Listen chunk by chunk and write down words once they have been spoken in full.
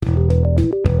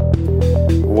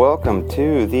Welcome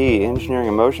to the Engineering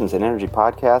Emotions and Energy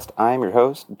Podcast. I'm your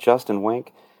host, Justin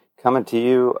Wink, coming to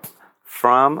you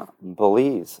from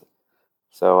Belize.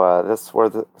 So this is where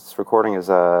this recording is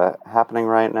happening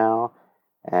right now,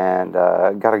 and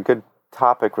got a good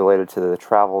topic related to the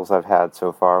travels I've had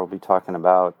so far. We'll be talking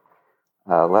about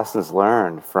lessons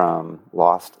learned from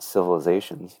lost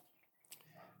civilizations.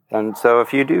 And so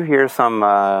if you do hear some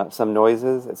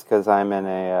noises, it's because I'm in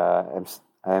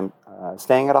I'm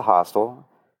staying at a hostel.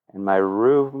 And my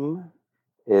room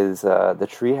is the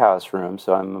treehouse room,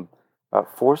 so I'm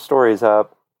about 4 stories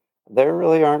up. There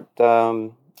really aren't,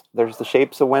 there's the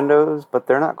shapes of windows, but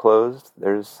they're not closed.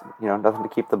 There's, nothing to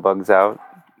keep the bugs out.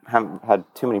 Haven't had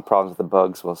too many problems with the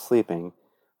bugs while sleeping.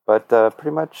 But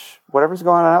pretty much whatever's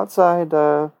going on outside,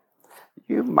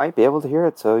 you might be able to hear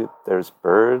it. So there's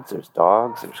birds, there's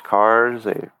dogs, there's cars,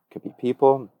 there could be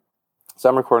people. So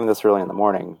I'm recording this early in the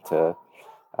morning to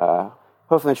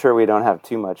hopefully ensure we don't have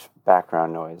too much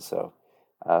background noise, so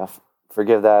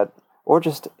forgive that, or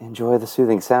just enjoy the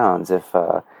soothing sounds if,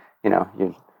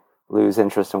 you lose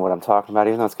interest in what I'm talking about,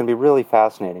 even though it's going to be really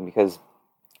fascinating, because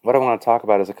what I want to talk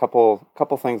about is a couple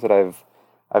things that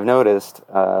I've noticed.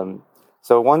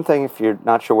 So one thing, if you're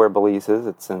not sure where Belize is,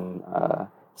 it's in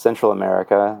Central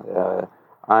America.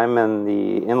 I'm in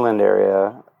the inland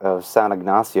area of San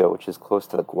Ignacio, which is close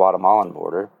to the Guatemalan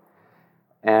border,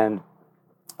 and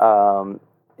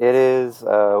it is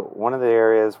one of the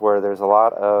areas where there's a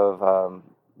lot of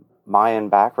Mayan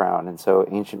background, and so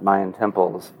ancient Mayan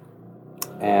temples.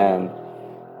 And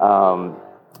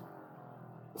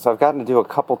so I've gotten to do a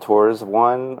couple tours.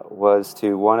 One was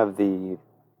to one of the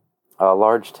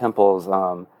large temples,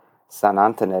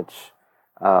 Sanantinich.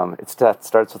 That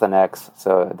starts with an X,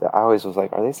 so I always was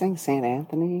like, are they saying St.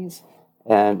 Anthony's?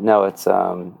 And no, it's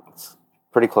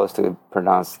pretty close to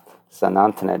pronounced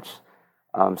Sanantinich.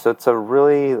 So it's a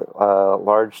really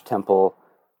large temple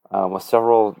with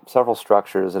several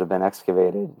structures that have been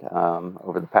excavated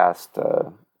over the past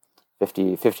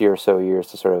 50 or so years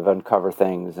to sort of uncover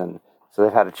things, and so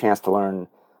they've had a chance to learn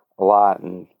a lot.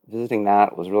 And visiting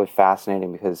that was really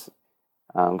fascinating because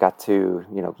got to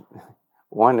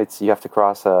one, you have to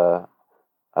cross a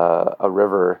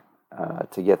river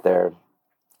to get there,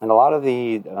 and a lot of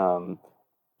the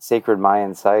sacred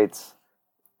Mayan sites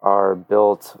are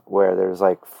built where there's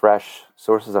like fresh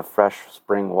sources of fresh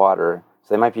spring water.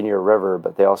 So they might be near a river,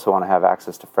 but they also want to have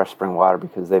access to fresh spring water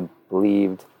because they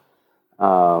believed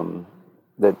that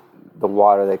the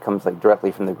water that comes like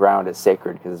directly from the ground is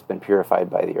sacred because it's been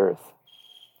purified by the earth.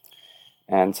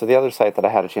 And so the other site that I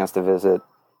had a chance to visit,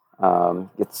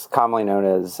 it's commonly known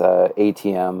as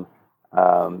ATM.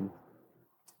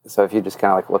 So if you just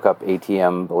kind of like look up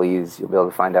ATM Belize, you'll be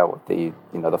able to find out what the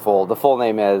full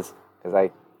name is, because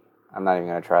I'm not even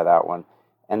going to try that one.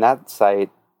 And that site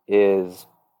is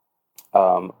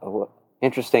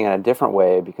interesting in a different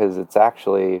way because it's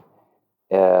actually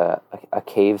a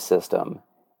cave system.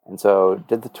 And so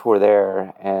did the tour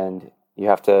there, and you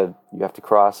have to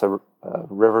cross a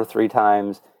river 3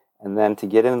 times, and then to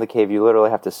get into the cave, you literally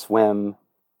have to swim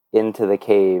into the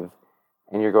cave,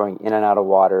 and you're going in and out of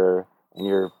water, and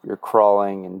you're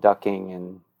crawling and ducking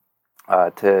and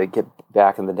to get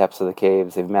back in the depths of the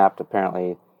caves. They've mapped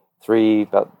apparently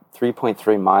about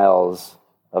 3.3 miles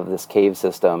of this cave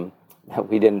system.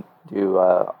 We didn't do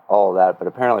all of that, but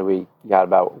apparently we got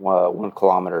about 1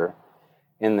 kilometer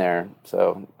in there.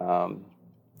 So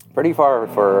pretty far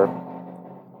for.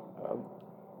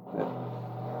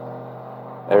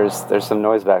 There's some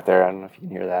noise back there. I don't know if you can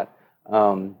hear that.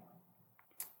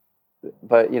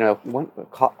 But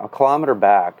a kilometer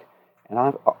back,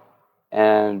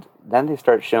 and then they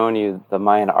start showing you the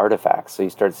Mayan artifacts. So you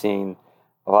start seeing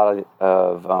a lot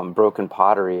of broken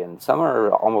pottery, and some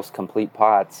are almost complete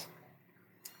pots.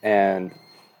 And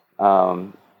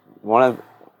one of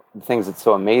the things that's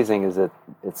so amazing is that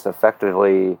it's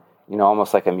effectively,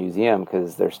 almost like a museum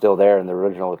because they're still there in the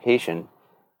original location.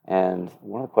 And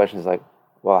one of the questions is like,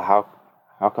 well, how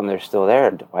come they're still there?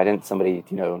 Why didn't somebody,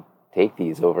 take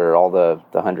these over all the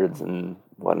hundreds and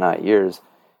whatnot years?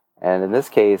 And in this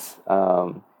case,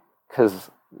 because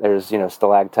there's,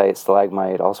 stalactite,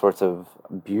 stalagmite, all sorts of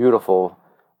beautiful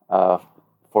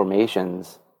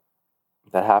formations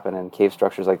that happen in cave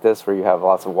structures like this where you have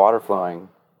lots of water flowing.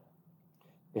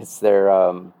 It's there,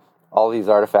 all these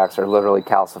artifacts are literally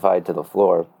calcified to the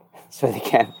floor, so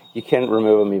you can't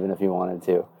remove them even if you wanted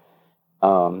to.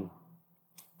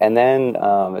 And then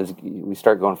as we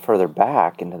start going further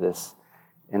back into this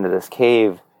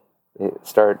cave, they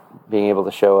start being able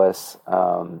to show us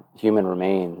human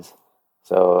remains.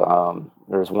 So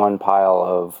there's one pile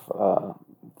of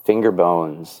finger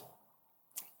bones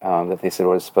that they said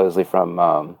was supposedly from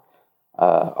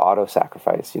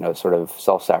auto-sacrifice, sort of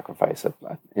self-sacrifice, an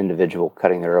individual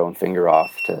cutting their own finger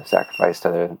off to sacrifice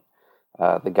to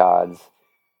the gods.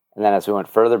 And then as we went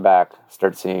further back,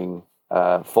 started seeing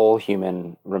full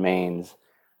human remains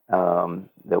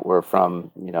that were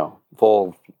from,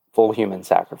 full human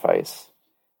sacrifice.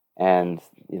 And,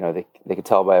 they could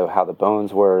tell by how the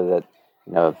bones were that,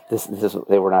 this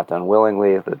they were not done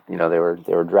willingly, that, they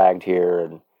were dragged here,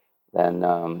 and then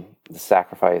the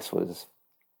sacrifice was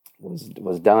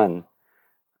done.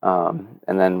 And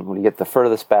then when you get the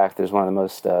furthest back, there's one of the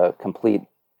most complete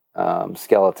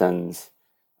skeletons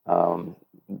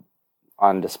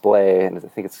on display, and I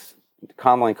think it's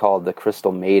commonly called the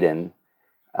Crystal Maiden,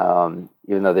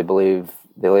 even though they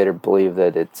later believe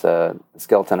that it's a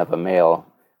skeleton of a male,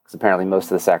 because apparently most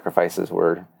of the sacrifices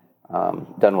were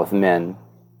done with men.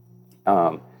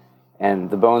 And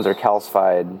the bones are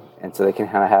calcified, and so they can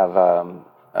kind of have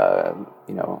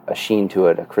a sheen to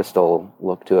it, a crystal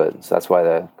look to it. So that's why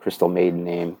the Crystal Maiden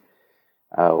name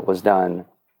was done.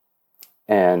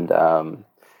 And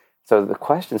so the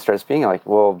question starts being like,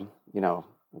 well,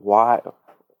 why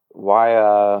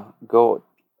go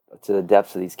to the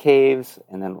depths of these caves,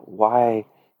 and then why,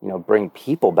 bring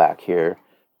people back here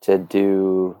to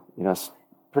do,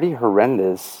 pretty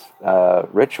horrendous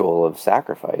ritual of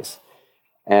sacrifice.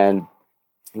 And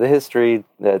the history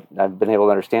that I've been able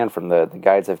to understand from the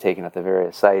guides I've taken at the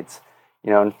various sites,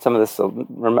 and some of this I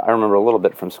remember a little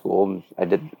bit from school. I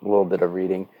did a little bit of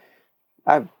reading.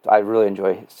 I really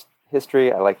enjoy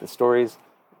history. I like the stories.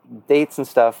 Dates and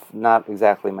stuff, not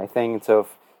exactly my thing. And so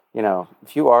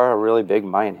if you are a really big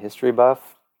Mayan history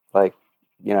buff, like,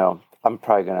 I'm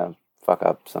probably gonna fuck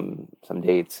up some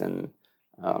dates and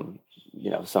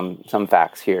some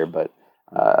facts here, but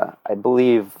I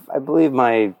believe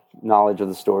my knowledge of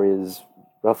the story is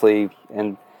roughly,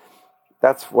 and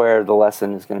that's where the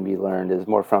lesson is going to be learned, is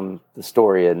more from the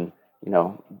story. And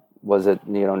was it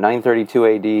 932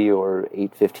 AD or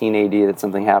 815 AD that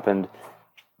something happened?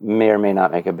 May or may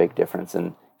not make a big difference.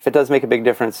 And if it does make a big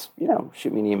difference,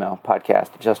 shoot me an email,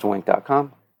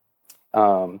 podcast@justinwink.com.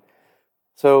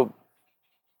 So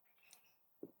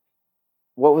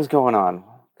what was going on?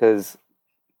 Because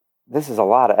this is a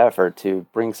lot of effort to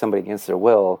bring somebody against their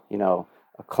will,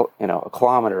 a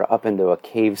kilometer up into a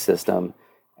cave system,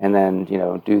 and then,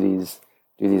 do these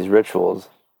rituals.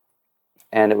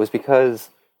 And it was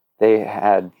because they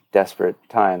had desperate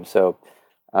times. So,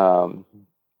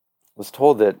 was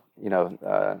told that,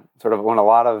 sort of when a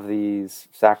lot of these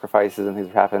sacrifices and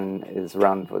things happen is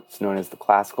around what's known as the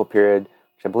classical period,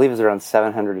 which I believe is around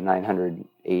 700 to 900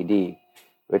 AD,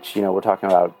 which, we're talking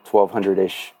about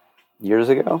 1200-ish years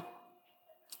ago.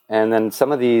 And then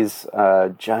some of these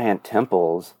giant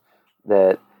temples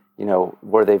that,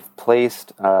 where they've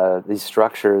placed these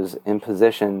structures in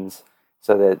positions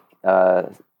so that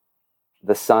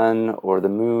the sun or the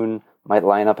moon might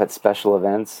line up at special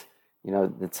events,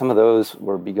 that some of those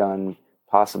were begun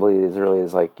possibly as early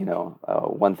as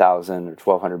 1000 or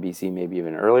 1200 BC, maybe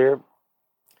even earlier.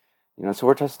 So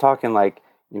we're just talking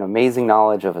amazing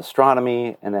knowledge of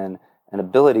astronomy, and then an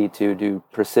ability to do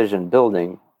precision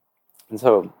building. And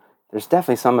so there's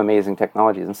definitely some amazing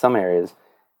technologies in some areas.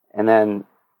 And then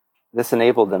this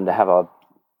enabled them to have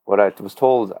what I was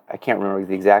told, I can't remember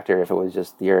the exact area, if it was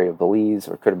just the area of Belize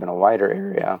or it could have been a wider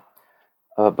area,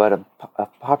 but a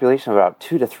population of about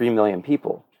 2 to 3 million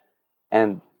people.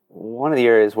 And one of the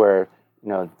areas where,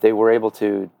 they were able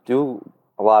to do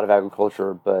a lot of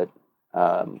agriculture, but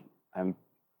I'm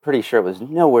pretty sure it was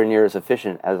nowhere near as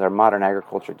efficient as our modern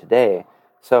agriculture today.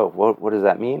 So what does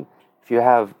that mean? If you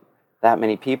have that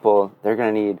many people, they're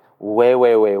going to need way,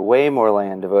 way, way, way more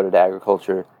land devoted to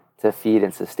agriculture to feed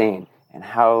and sustain. And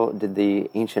how did the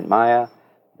ancient Maya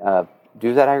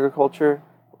do that agriculture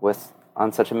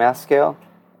on such a mass scale?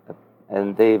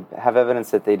 And they have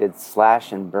evidence that they did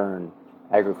slash and burn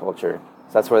agriculture.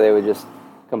 So that's where they would just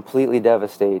completely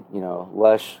devastate,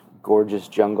 lush, gorgeous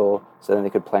jungle, so then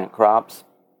they could plant crops.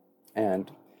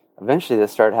 And eventually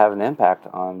this started having an impact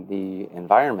on the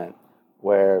environment,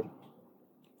 where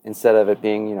instead of it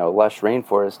being, lush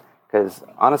rainforest, because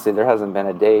honestly, there hasn't been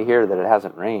a day here that it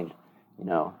hasn't rained.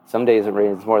 Some days it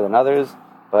rains more than others,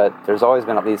 but there's always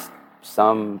been at least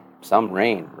some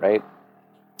rain, right?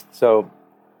 So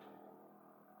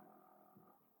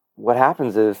what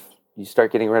happens if you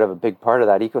start getting rid of a big part of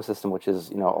that ecosystem, which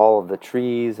is, all of the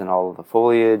trees and all of the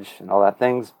foliage and all that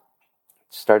things,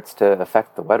 starts to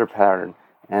affect the weather pattern,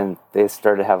 and they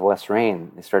start to have less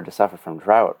rain. They start to suffer from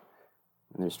drought.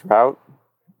 And there's drought,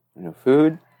 no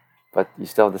food, but you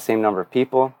still have the same number of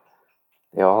people.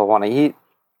 They all want to eat.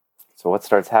 So what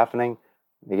starts happening?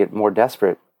 They get more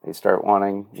desperate. they start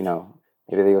wanting,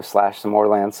 maybe they go slash some more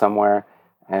land somewhere,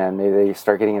 and maybe they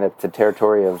start getting into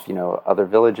territory of, other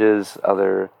villages,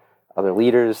 other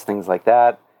leaders, things like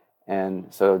that.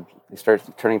 And so they start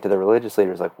turning to the religious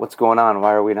leaders like, what's going on?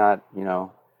 Why are we not,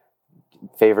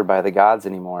 favored by the gods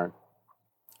anymore?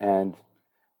 And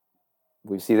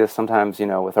we see this sometimes,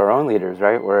 with our own leaders,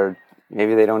 right? Where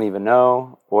maybe they don't even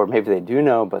know, or maybe they do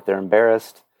know, but they're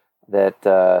embarrassed that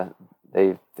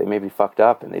they maybe fucked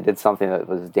up and they did something that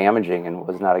was damaging and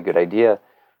was not a good idea.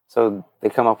 So they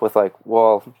come up with like,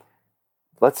 well,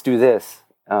 let's do this.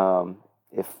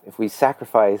 If we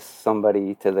sacrifice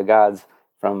somebody to the gods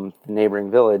from the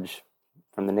neighboring village,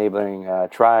 from the neighboring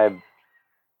tribe,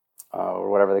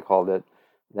 or whatever they called it,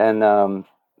 then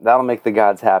that'll make the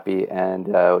gods happy, and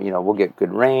we'll get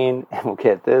good rain, and we'll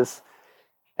get this,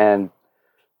 and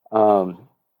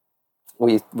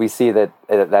we see that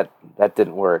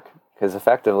didn't work, because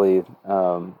effectively,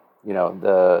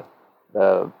 the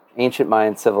ancient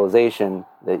Mayan civilization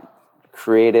that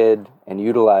created and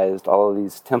utilized all of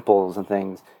these temples and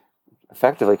things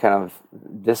effectively kind of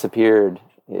disappeared,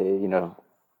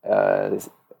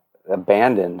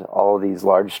 abandoned all of these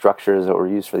large structures that were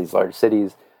used for these large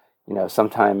cities,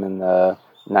 sometime in the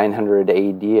 900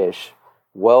 AD-ish,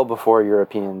 well before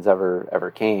Europeans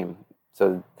ever came.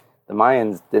 So the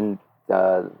Mayans didn't,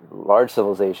 large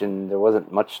civilization, there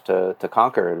wasn't much to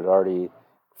conquer. It had already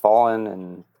fallen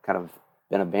and kind of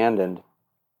been abandoned.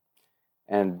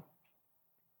 And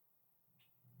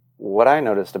what I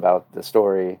noticed about the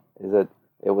story is that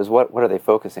it was what are they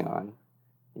focusing on?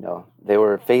 They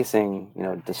were facing,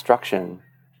 destruction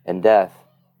and death.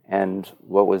 And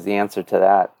what was the answer to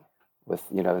that with,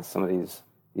 some of these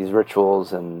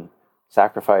rituals and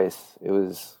sacrifice? It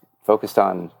was focused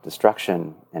on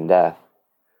destruction and death.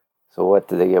 So what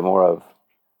did they get more of?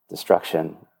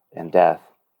 Destruction and death.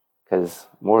 Because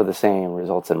more of the same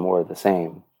results in more of the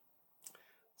same.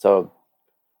 So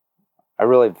I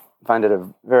really find it a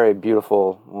very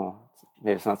beautiful, well,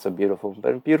 maybe it's not so beautiful,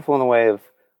 but beautiful in the way of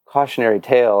cautionary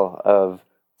tale of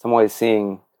some ways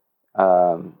seeing,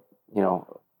 being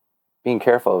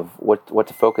careful of what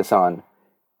to focus on.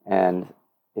 And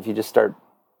if you just start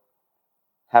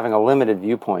having a limited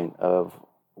viewpoint of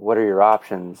what are your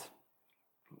options,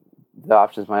 the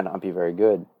options might not be very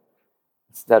good.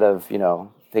 Instead of,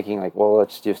 thinking like, well,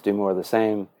 let's just do more of the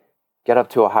same, get up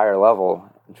to a higher level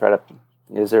and try to,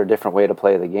 is there a different way to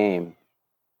play the game?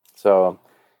 So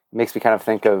it makes me kind of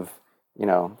think of,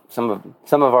 some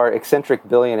of our eccentric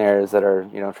billionaires that are,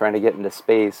 trying to get into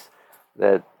space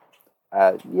that,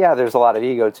 there's a lot of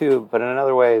ego too, but in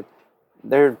another way,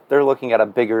 they're looking at a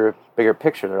bigger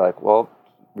picture. They're like, well,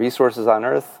 resources on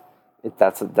Earth,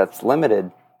 that's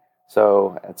limited.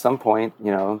 So at some point,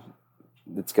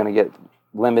 it's going to get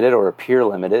limited or appear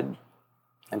limited,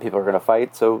 and people are going to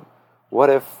fight. So what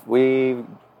if we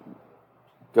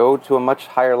go to a much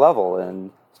higher level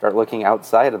and start looking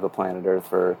outside of the planet Earth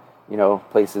for,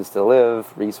 places to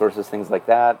live, resources, things like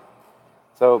that?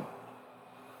 So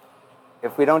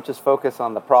if we don't just focus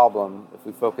on the problem, if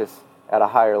we focus at a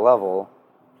higher level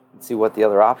and see what the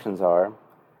other options are,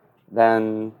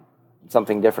 then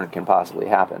something different can possibly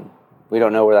happen. We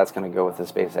don't know where that's going to go with the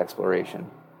space exploration.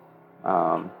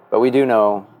 But we do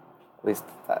know, at least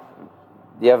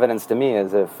the evidence to me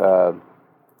is if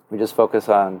we just focus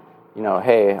on,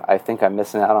 hey, I think I'm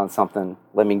missing out on something,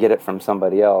 let me get it from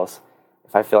somebody else.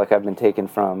 If I feel like I've been taken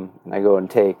from, and I go and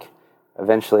take,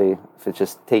 eventually, if it's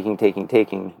just taking,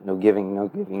 no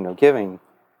giving,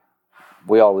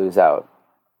 we all lose out.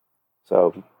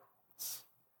 So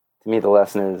to me, the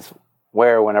lesson is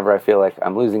whenever I feel like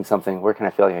I'm losing something, where can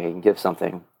I feel like I can give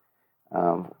something?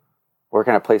 Where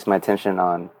can I place my attention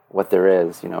on what there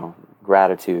is,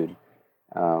 gratitude?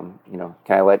 Can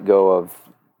I let go of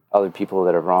other people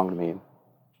that have wronged me?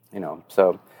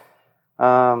 So,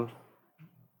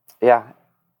 yeah.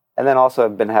 And then also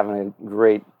I've been having a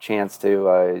great chance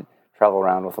to travel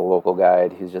around with a local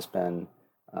guide who's just been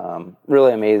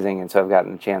really amazing. And so I've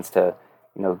gotten a chance to,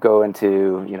 go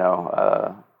into,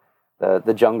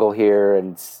 the jungle here,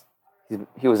 and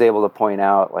he was able to point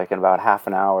out, like in about half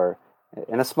an hour,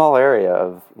 in a small area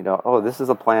of, oh, this is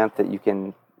a plant that you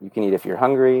can eat if you're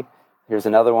hungry. Here's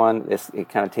another one. It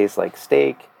kind of tastes like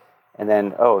steak. And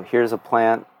then, oh, here's a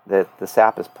plant that the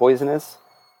sap is poisonous,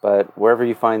 but wherever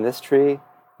you find this tree,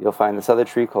 you'll find this other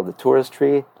tree called the tourist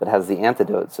tree that has the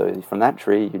antidote. So from that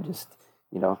tree, you just,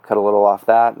 cut a little off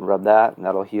that and rub that, and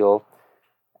that'll heal.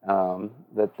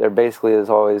 That there basically is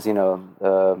always,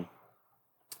 the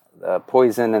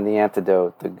poison and the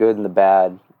antidote, the good and the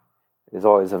bad, is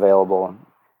always available.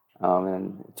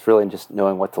 And it's really just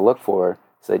knowing what to look for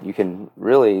so that you can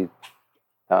really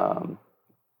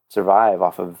survive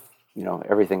off of,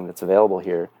 everything that's available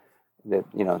here. That,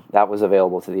 that was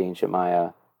available to the ancient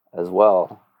Maya as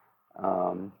well.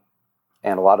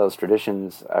 And a lot of those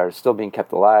traditions are still being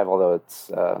kept alive, although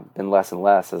it's been less and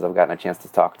less as I've gotten a chance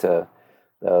to talk to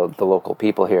the local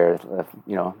people here.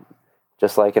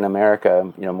 Just like in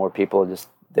America, more people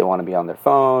they want to be on their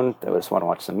phone. They just want to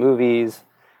watch some movies.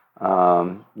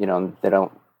 They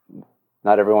don't.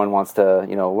 Not everyone wants to,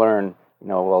 learn.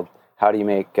 Well, how do you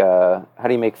make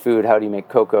food? How do you make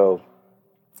cocoa?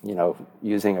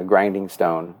 Using a grinding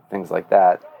stone, things like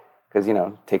that, because it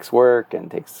takes work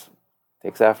and takes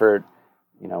effort.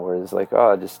 Whereas like,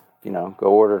 just go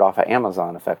order it off of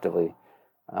Amazon effectively.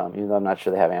 Even though I'm not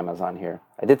sure they have Amazon here.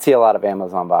 I did see a lot of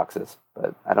Amazon boxes,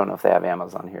 but I don't know if they have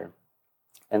Amazon here.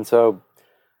 And so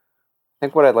I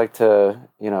think what I'd like to,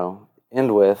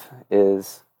 end with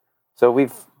is, so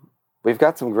we've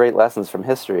got some great lessons from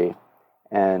history,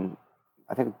 and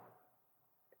I think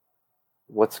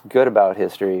what's good about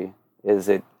history is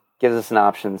it gives us an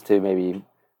options to maybe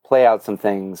play out some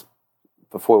things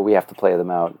before we have to play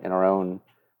them out in our own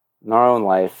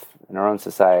life, in our own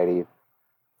society.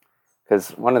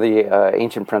 Because one of the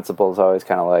ancient principles I always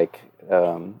kind of like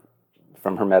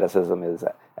from Hermeticism is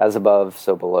as above,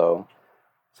 so below.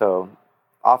 So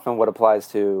often what applies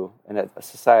to a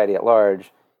society at large,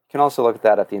 you can also look at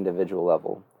that at the individual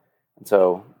level. And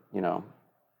so,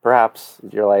 perhaps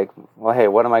you're like, well, hey,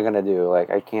 what am I going to do?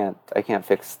 Like, I can't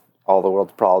fix all the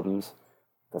world's problems.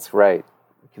 That's right.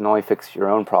 You can only fix your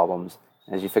own problems.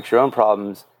 As you fix your own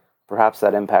problems, perhaps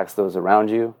that impacts those around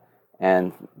you,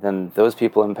 and then those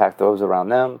people impact those around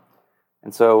them.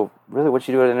 And so really what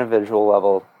you do at an individual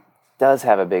level does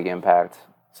have a big impact.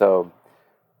 So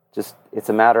just, it's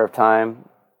a matter of time,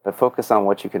 but focus on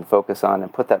what you can focus on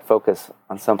and put that focus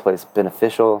on someplace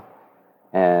beneficial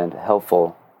and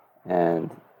helpful, and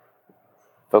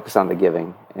focus on the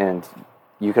giving. And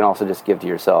you can also just give to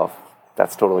yourself.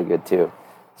 That's totally good too.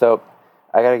 So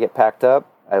I got to get packed up.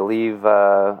 I leave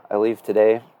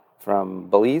today from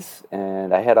Belize,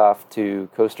 and I head off to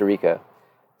Costa Rica.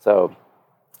 So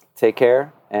take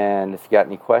care, and if you got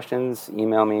any questions,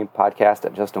 email me,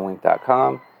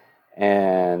 podcast@justinwink.com,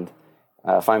 and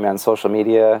find me on social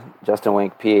media, Justin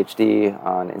Wink PhD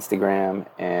on Instagram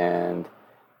and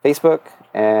Facebook,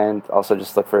 and also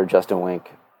just look for Justin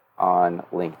Wink on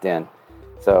LinkedIn.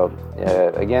 So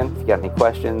again, if you got any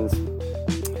questions,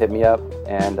 hit me up,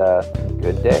 and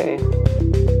good day.